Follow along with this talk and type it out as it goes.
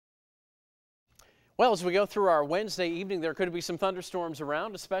Well, as we go through our Wednesday evening, there could be some thunderstorms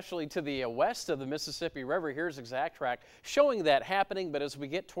around, especially to the west of the Mississippi River. Here's Exact Track showing that happening, but as we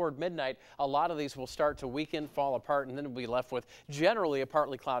get toward midnight, a lot of these will start to weaken, fall apart, and then we'll be left with generally a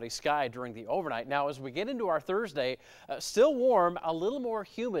partly cloudy sky during the overnight. Now, as we get into our Thursday, still warm, a little more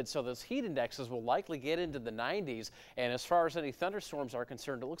humid, so those heat indexes will likely get into the 90s. And as far as any thunderstorms are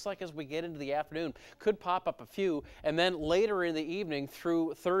concerned, it looks like as we get into the afternoon, could pop up a few, and then later in the evening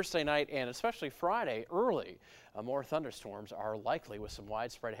through Thursday night and especially Friday early, more thunderstorms are likely with some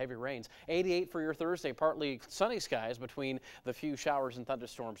widespread heavy rains. 88 for your Thursday, partly sunny skies between the few showers and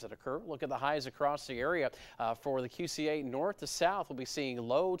thunderstorms that occur. Look at the highs across the area. For the QCA north to south, we'll be seeing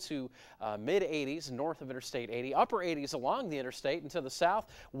low to mid 80s north of Interstate 80, upper 80s along the interstate, and to the south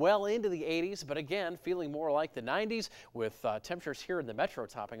well into the 80s, but again feeling more like the 90s with temperatures here in the metro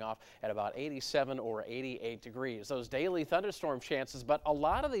topping off at about 87 or 88 degrees. Those daily thunderstorm chances, but a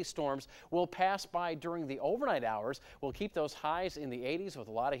lot of these storms will pass by during the overnight hours. We'll keep those highs in the 80s with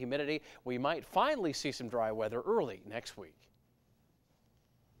a lot of humidity. We might finally see some dry weather early next week.